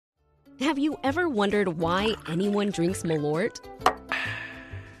Have you ever wondered why anyone drinks Malort?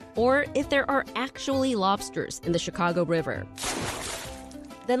 Or if there are actually lobsters in the Chicago River?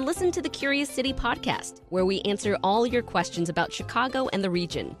 Then listen to the Curious City podcast, where we answer all your questions about Chicago and the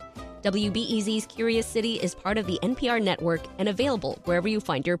region. WBEZ's Curious City is part of the NPR network and available wherever you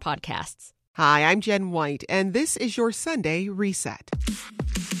find your podcasts. Hi, I'm Jen White, and this is your Sunday Reset.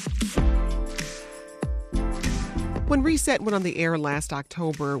 When Reset went on the air last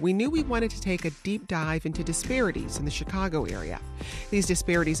October, we knew we wanted to take a deep dive into disparities in the Chicago area. These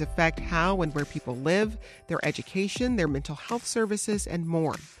disparities affect how and where people live, their education, their mental health services, and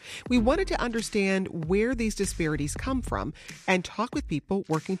more. We wanted to understand where these disparities come from and talk with people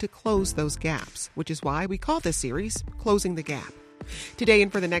working to close those gaps, which is why we call this series Closing the Gap. Today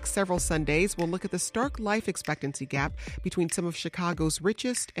and for the next several Sundays, we'll look at the stark life expectancy gap between some of Chicago's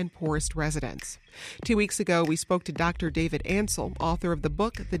richest and poorest residents. 2 weeks ago, we spoke to Dr. David Ansel, author of the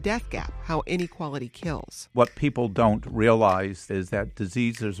book The Death Gap, How Inequality Kills. What people don't realize is that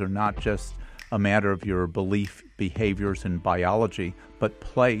diseases are not just a matter of your belief, behaviors, and biology, but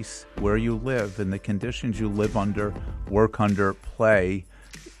place, where you live, and the conditions you live under, work under, play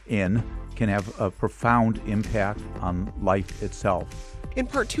in, can have a profound impact on life itself. In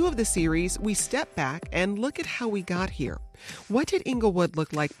part 2 of the series, we step back and look at how we got here. What did Englewood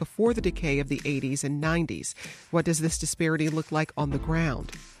look like before the decay of the 80s and 90s? What does this disparity look like on the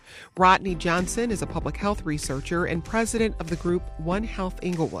ground? Rodney Johnson is a public health researcher and president of the group One Health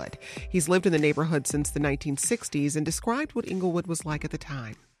Englewood. He's lived in the neighborhood since the 1960s and described what Englewood was like at the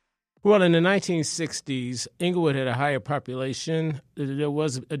time. Well, in the 1960s, Englewood had a higher population. There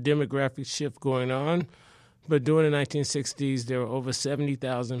was a demographic shift going on. But during the 1960s, there were over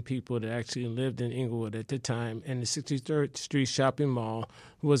 70,000 people that actually lived in Englewood at the time. And the 63rd Street Shopping Mall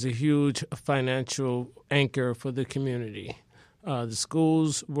was a huge financial anchor for the community. The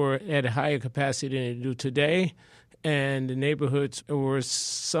schools were at a higher capacity than they do today. And the neighborhoods were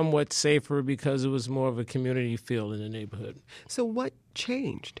somewhat safer because it was more of a community feel in the neighborhood. So what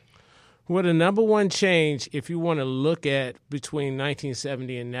changed? Well, the number one change, if you want to look at between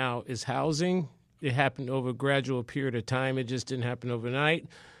 1970 and now, is housing. It happened over a gradual period of time. It just didn't happen overnight.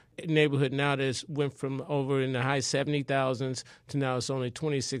 The neighborhood now went from over in the high 70,000s to now it's only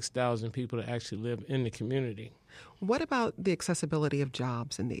 26,000 people that actually live in the community. What about the accessibility of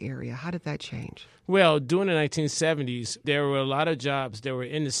jobs in the area? How did that change? Well, during the 1970s, there were a lot of jobs that were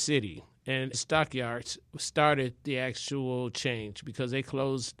in the city. And stockyards started the actual change because they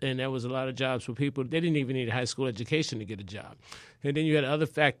closed, and there was a lot of jobs for people. They didn't even need a high school education to get a job. And then you had other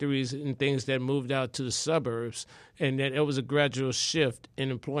factories and things that moved out to the suburbs, and then it was a gradual shift in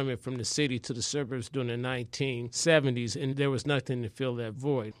employment from the city to the suburbs during the 1970s, and there was nothing to fill that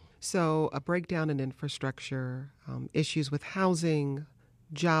void. So a breakdown in infrastructure, issues with housing,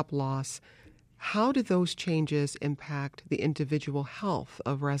 job loss. How do those changes impact the individual health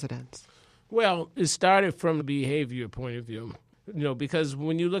of residents? Well, it started from a behavior point of view, because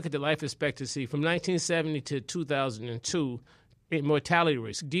when you look at the life expectancy from 1970 to 2002, mortality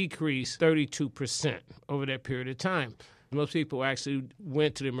rates decreased 32% over that period of time. Most people actually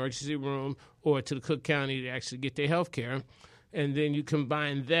went to the emergency room or to the Cook County to actually get their health care. And then you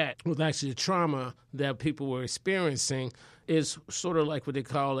combine that with actually the trauma that people were experiencing is sort of like what they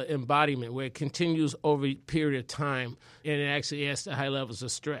call an embodiment, where it continues over a period of time, and it actually adds to high levels of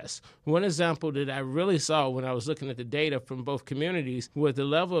stress. One example that I really saw when I was looking at the data from both communities was the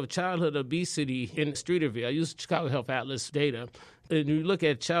level of childhood obesity in Streeterville. I used Chicago Health Atlas data. And you look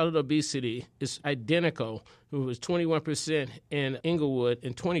at childhood obesity, it's identical. It was 21% in Englewood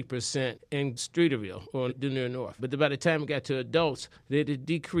and 20% in Streeterville or the near north. But by the time it got to adults, it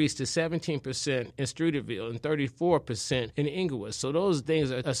decreased to 17% in Streeterville and 34% in Englewood. So those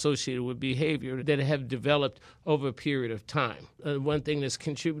things are associated with behavior that have developed over a period of time. One thing that's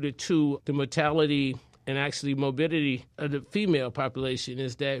contributed to the mortality and actually morbidity of the female population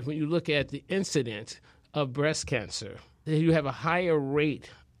is that when you look at the incidence of breast cancer, you have a higher rate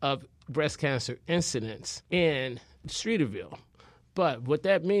of breast cancer incidence in Streeterville. But what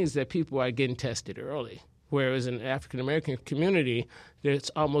that means is that people are getting tested early, whereas in the African-American community,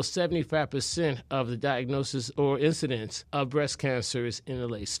 there's almost 75% of the diagnosis or incidence of breast cancer is in the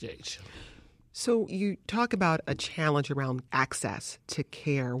late stage. So you talk about a challenge around access to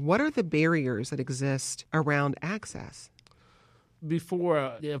care. What are the barriers that exist around access?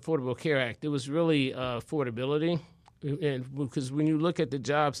 Before the Affordable Care Act, it was really affordability. And because when you look at the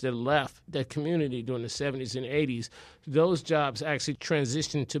jobs that left that community during the 70s and 80s, those jobs actually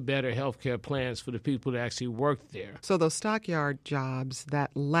transitioned to better health care plans for the people that actually worked there. So those stockyard jobs that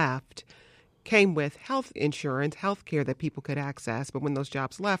left, came with health insurance, health care that people could access. But when those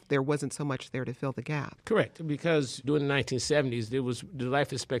jobs left, there wasn't so much there to fill the gap. Correct, because during the 1970s, the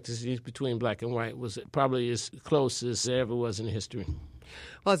life expectancy between black and white was probably as close as there ever was in history.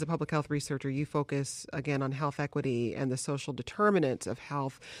 Well, as a public health researcher, you focus, again, on health equity and the social determinants of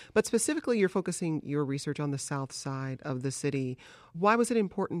health. But specifically, you're focusing your research on the south side of the city. Why was it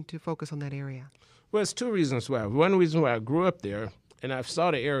important to focus on that area? Well, it's two reasons why. One reason why I grew up there, and I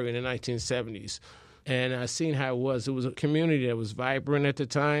saw the area in the 1970s, and I seen how it was. It was a community that was vibrant at the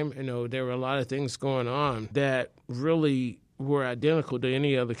time. There were a lot of things going on that really were identical to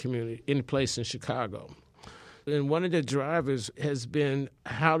any other community, any place in Chicago. And one of the drivers has been,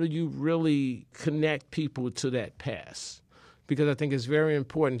 how do you really connect people to that past? Because I think it's very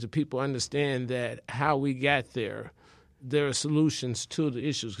important to people understand that how we got there are solutions to the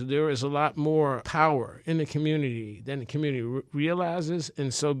issues. Because there is a lot more power in the community than the community realizes.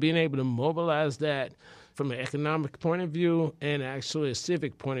 And so being able to mobilize that from an economic point of view and actually a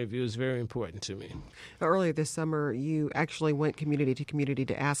civic point of view is very important to me. Earlier this summer, you actually went community to community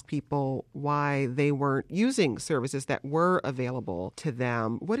to ask people why they weren't using services that were available to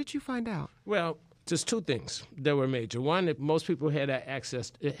them. What did you find out? Well, just two things that were major. One, that most people had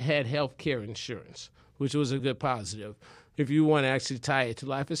health care insurance, which was a good positive. If you want to actually tie it to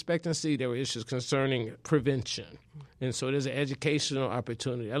life expectancy, there were issues concerning prevention. And so there's an educational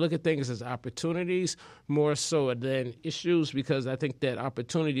opportunity. I look at things as opportunities more so than issues, because I think that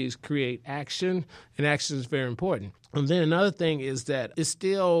opportunities create action, and action is very important. And then another thing is that it's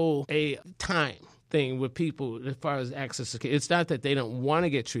still a time thing with people as far as access to care. It's not that they don't want to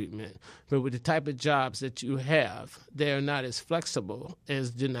get treatment, but with the type of jobs that you have, they're not as flexible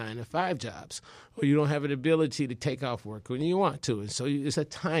as the 9-to-5 jobs, or you don't have an ability to take off work when you want to. And so it's a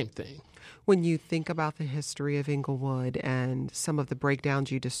time thing. When you think about the history of Inglewood and some of the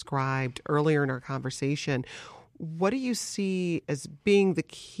breakdowns you described earlier in our conversation, what do you see as being the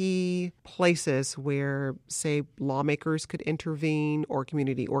key places where, say, lawmakers could intervene or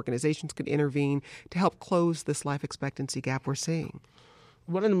community organizations could intervene to help close this life expectancy gap we're seeing?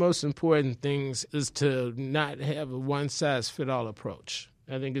 One of the most important things is to not have a one-size-fits-all approach.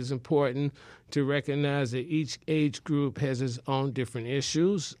 I think it's important to recognize that each age group has its own different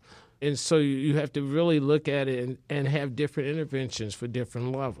issues. And so you have to really look at it and have different interventions for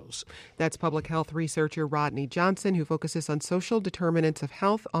different levels. That's public health researcher Rodney Johnson, who focuses on social determinants of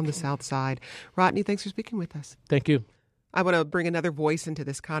health on the South Side. Rodney, thanks for speaking with us. Thank you. I want to bring another voice into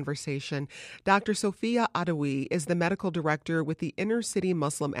this conversation. Dr. Sophia Adawi is the medical director with the Inner City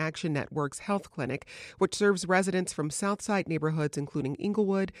Muslim Action Network's health clinic, which serves residents from Southside neighborhoods including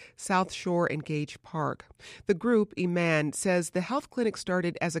Inglewood, South Shore, and Gage Park. The group, Iman, says the health clinic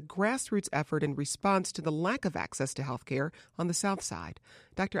started as a grassroots effort in response to the lack of access to health care on the South Side.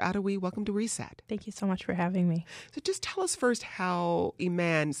 Dr. Adawi, welcome to Reset. Thank you so much for having me. So just tell us first how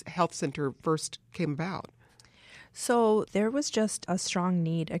Iman's health center first came about. So there was just a strong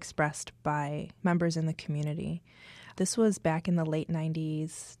need expressed by members in the community. This was back in the late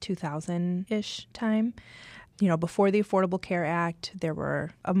 90s, 2000-ish time. Before the Affordable Care Act, there were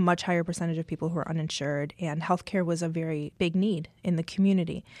a much higher percentage of people who were uninsured, and healthcare was a very big need in the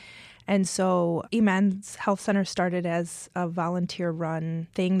community. And so Iman's Health Center started as a volunteer-run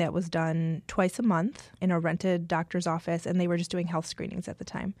thing that was done twice a month in a rented doctor's office, and they were just doing health screenings at the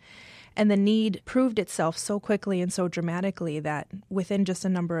time. And the need proved itself so quickly and so dramatically that within just a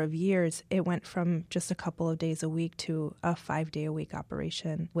number of years, it went from just a couple of days a week to a 5-day-a-week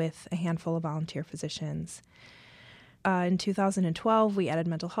operation with a handful of volunteer physicians. In 2012, we added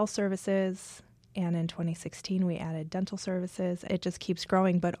mental health services, and in 2016, we added dental services. It just keeps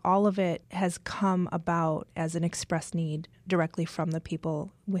growing, but all of it has come about as an express need directly from the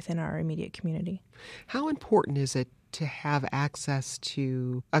people within our immediate community. How important is it to have access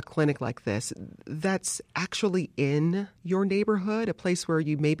to a clinic like this that's actually in your neighborhood, a place where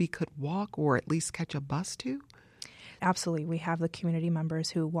you maybe could walk or at least catch a bus to? Absolutely. We have the community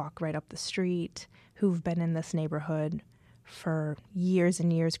members who walk right up the street, who've been in this neighborhood for years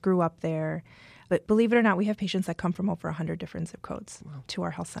and years, grew up there. But believe it or not, we have patients that come from over 100 different zip codes to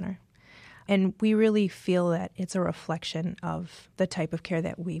our health center. And we really feel that it's a reflection of the type of care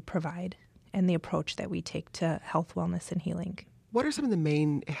that we provide and the approach that we take to health, wellness, and healing. What are some of the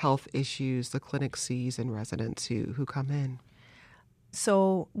main health issues the clinic sees in residents who come in?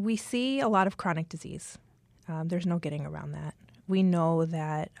 So we see a lot of chronic disease. There's no getting around that. We know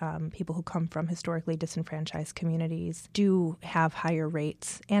that people who come from historically disenfranchised communities do have higher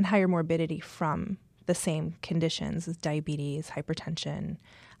rates and higher morbidity from the same conditions as diabetes, hypertension,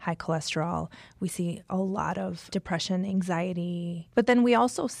 high cholesterol. We see a lot of depression, anxiety. But then we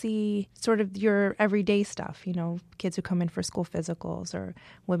also see sort of your everyday stuff, kids who come in for school physicals or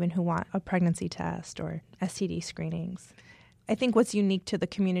women who want a pregnancy test or STD screenings. I think what's unique to the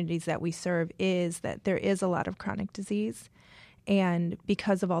communities that we serve is that there is a lot of chronic disease. And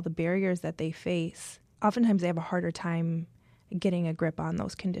because of all the barriers that they face, oftentimes they have a harder time getting a grip on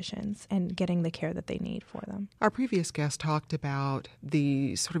those conditions and getting the care that they need for them. Our previous guest talked about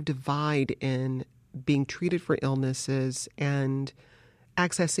the sort of divide in being treated for illnesses and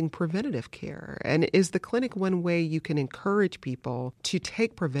accessing preventative care. And is the clinic one way you can encourage people to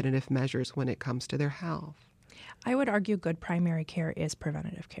take preventative measures when it comes to their health? I would argue good primary care is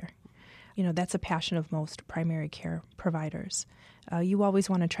preventative care. That's a passion of most primary care providers. You always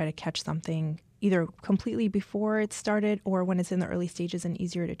want to try to catch something either completely before it started or when it's in the early stages and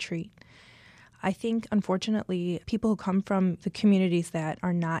easier to treat. I think, unfortunately, people who come from the communities that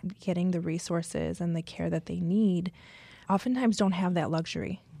are not getting the resources and the care that they need oftentimes don't have that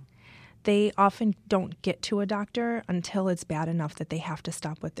luxury. They often don't get to a doctor until it's bad enough that they have to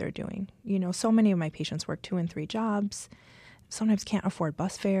stop what they're doing. So many of my patients work 2 and 3 jobs, sometimes can't afford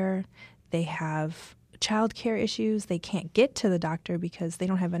bus fare. They have childcare issues. They can't get to the doctor because they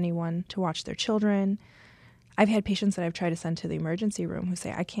don't have anyone to watch their children. I've had patients that I've tried to send to the emergency room who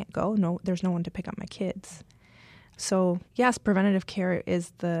say, I can't go. No, there's no one to pick up my kids. So yes, preventative care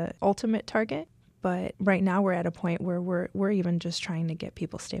is the ultimate target. But right now we're at a point where we're even just trying to get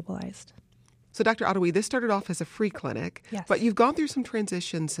people stabilized. So Dr. Ottaway, this started off as a free clinic, yes, but you've gone through some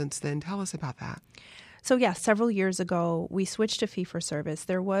transitions since then. Tell us about that. So yes, several years ago, we switched to fee-for-service.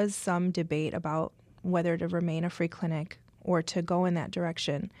 There was some debate about whether to remain a free clinic or to go in that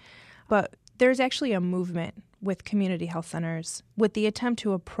direction. But there's actually a movement with community health centers with the attempt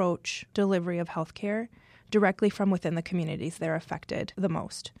to approach delivery of health care directly from within the communities that are affected the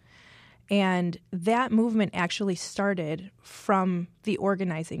most. And that movement actually started from the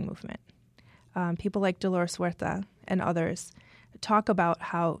organizing movement. People like Dolores Huerta and others talk about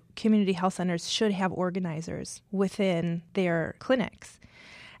how community health centers should have organizers within their clinics.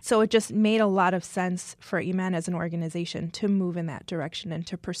 So it just made a lot of sense for EMAN as an organization to move in that direction and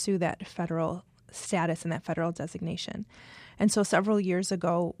to pursue that federal status and that federal designation. And so several years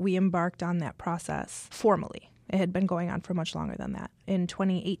ago, we embarked on that process formally. It had been going on for much longer than that. In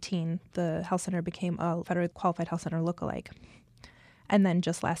 2018, the health center became a federally qualified health center lookalike. And then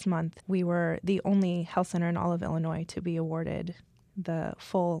just last month, we were the only health center in all of Illinois to be awarded the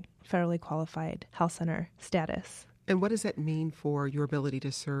full federally qualified health center status. And what does that mean for your ability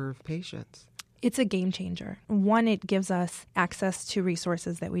to serve patients? It's a game changer. One, it gives us access to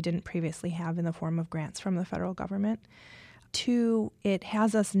resources that we didn't previously have in the form of grants from the federal government. 2, it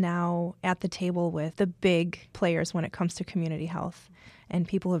has us now at the table with the big players when it comes to community health. And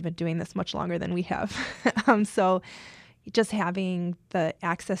people have been doing this much longer than we have. So just having the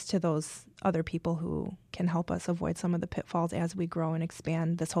access to those other people who can help us avoid some of the pitfalls as we grow and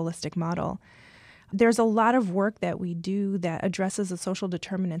expand this holistic model. There's a lot of work that we do that addresses the social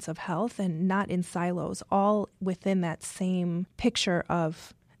determinants of health and not in silos, all within that same picture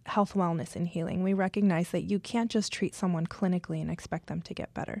of health, wellness, and healing. We recognize that you can't just treat someone clinically and expect them to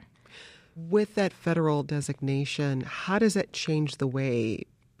get better. With that federal designation, how does that change the way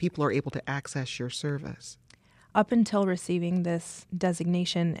people are able to access your service? Up until receiving this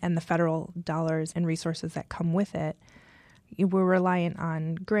designation and the federal dollars and resources that come with it, we're reliant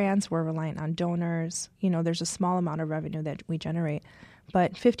on grants, we're reliant on donors. There's a small amount of revenue that we generate,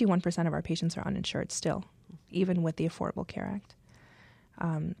 but 51% of our patients are uninsured still, even with the Affordable Care Act.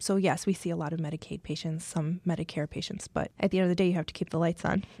 So yes, we see a lot of Medicaid patients, some Medicare patients, but at the end of the day, you have to keep the lights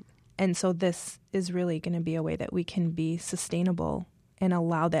on. And so this is really going to be a way that we can be sustainable and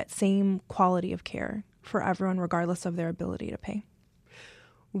allow that same quality of care for everyone, regardless of their ability to pay.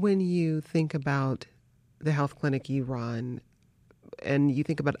 When you think about the health clinic you run and you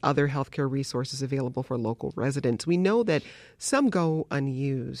think about other healthcare resources available for local residents, we know that some go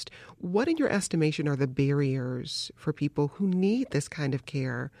unused. What, in your estimation, are the barriers for people who need this kind of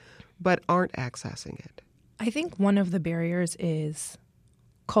care but aren't accessing it? I think one of the barriers is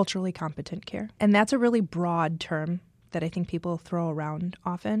culturally competent care. And that's a really broad term that I think people throw around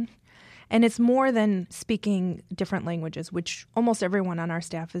often. And it's more than speaking different languages, which almost everyone on our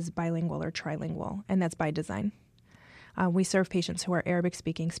staff is bilingual or trilingual, and that's by design. We serve patients who are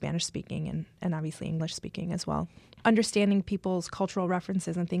Arabic-speaking, Spanish-speaking, and obviously English-speaking as well. Understanding people's cultural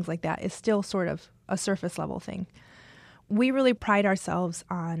references and things like that is still sort of a surface-level thing. We really pride ourselves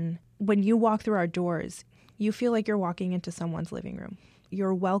on when you walk through our doors, you feel like you're walking into someone's living room.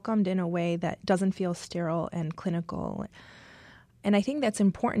 You're welcomed in a way that doesn't feel sterile and clinical. And I think that's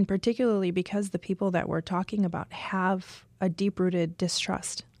important, particularly because the people that we're talking about have a deep-rooted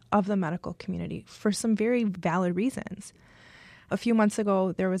distrust of the medical community for some very valid reasons. A few months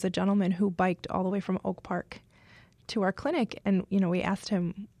ago, there was a gentleman who biked all the way from Oak Park to our clinic, and we asked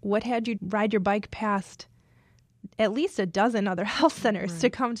him, what had you ride your bike past at least a dozen other health centers to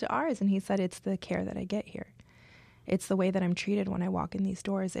come to ours? And he said, it's the care that I get here. It's the way that I'm treated when I walk in these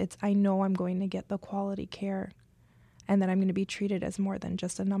doors. I know I'm going to get the quality care and that I'm going to be treated as more than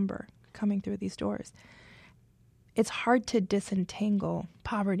just a number coming through these doors. It's hard to disentangle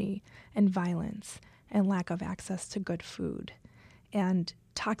poverty and violence and lack of access to good food and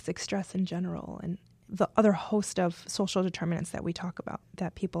toxic stress in general and the other host of social determinants that we talk about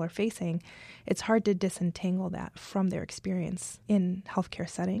that people are facing. It's hard to disentangle that from their experience in healthcare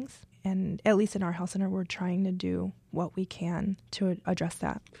settings. And at least in our health center, we're trying to do what we can to address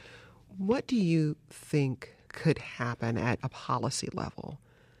that. What do you think could happen at a policy level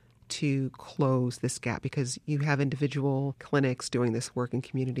to close this gap? Because you have individual clinics doing this work in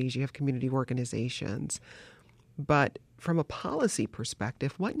communities, you have community organizations. But from a policy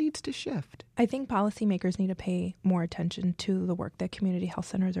perspective, what needs to shift? I think policymakers need to pay more attention to the work that community health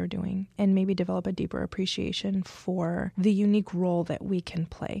centers are doing and maybe develop a deeper appreciation for the unique role that we can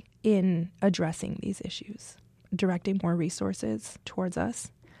play in addressing these issues, directing more resources towards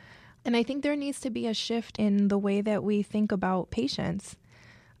us. And I think there needs to be a shift in the way that we think about patients.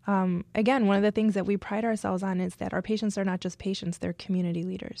 Again, one of the things that we pride ourselves on is that our patients are not just patients, they're community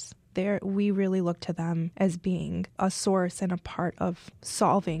leaders. We really look to them as being a source and a part of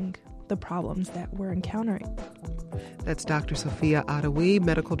solving the problems that we're encountering. That's Dr. Sophia Adawi,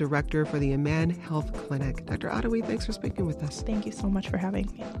 Medical Director for the Aman Health Clinic. Dr. Adawi, thanks for speaking with us. Thank you so much for having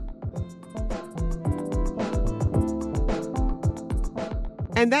me.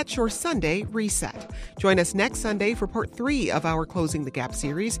 And that's your Sunday Reset. Join us next Sunday for part 3 of our Closing the Gap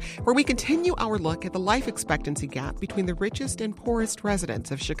series, where we continue our look at the life expectancy gap between the richest and poorest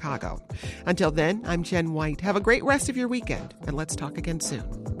residents of Chicago. Until then, I'm Jen White. Have a great rest of your weekend, and let's talk again soon.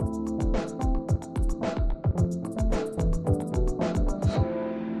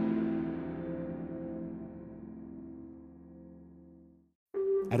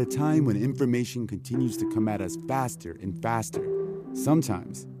 At a time when information continues to come at us faster and faster,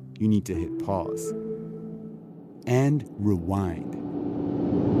 sometimes you need to hit pause and rewind.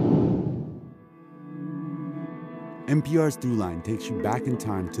 NPR's Throughline takes you back in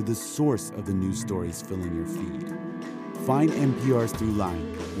time to the source of the news stories filling your feed. Find NPR's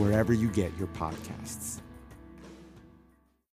Throughline wherever you get your podcasts.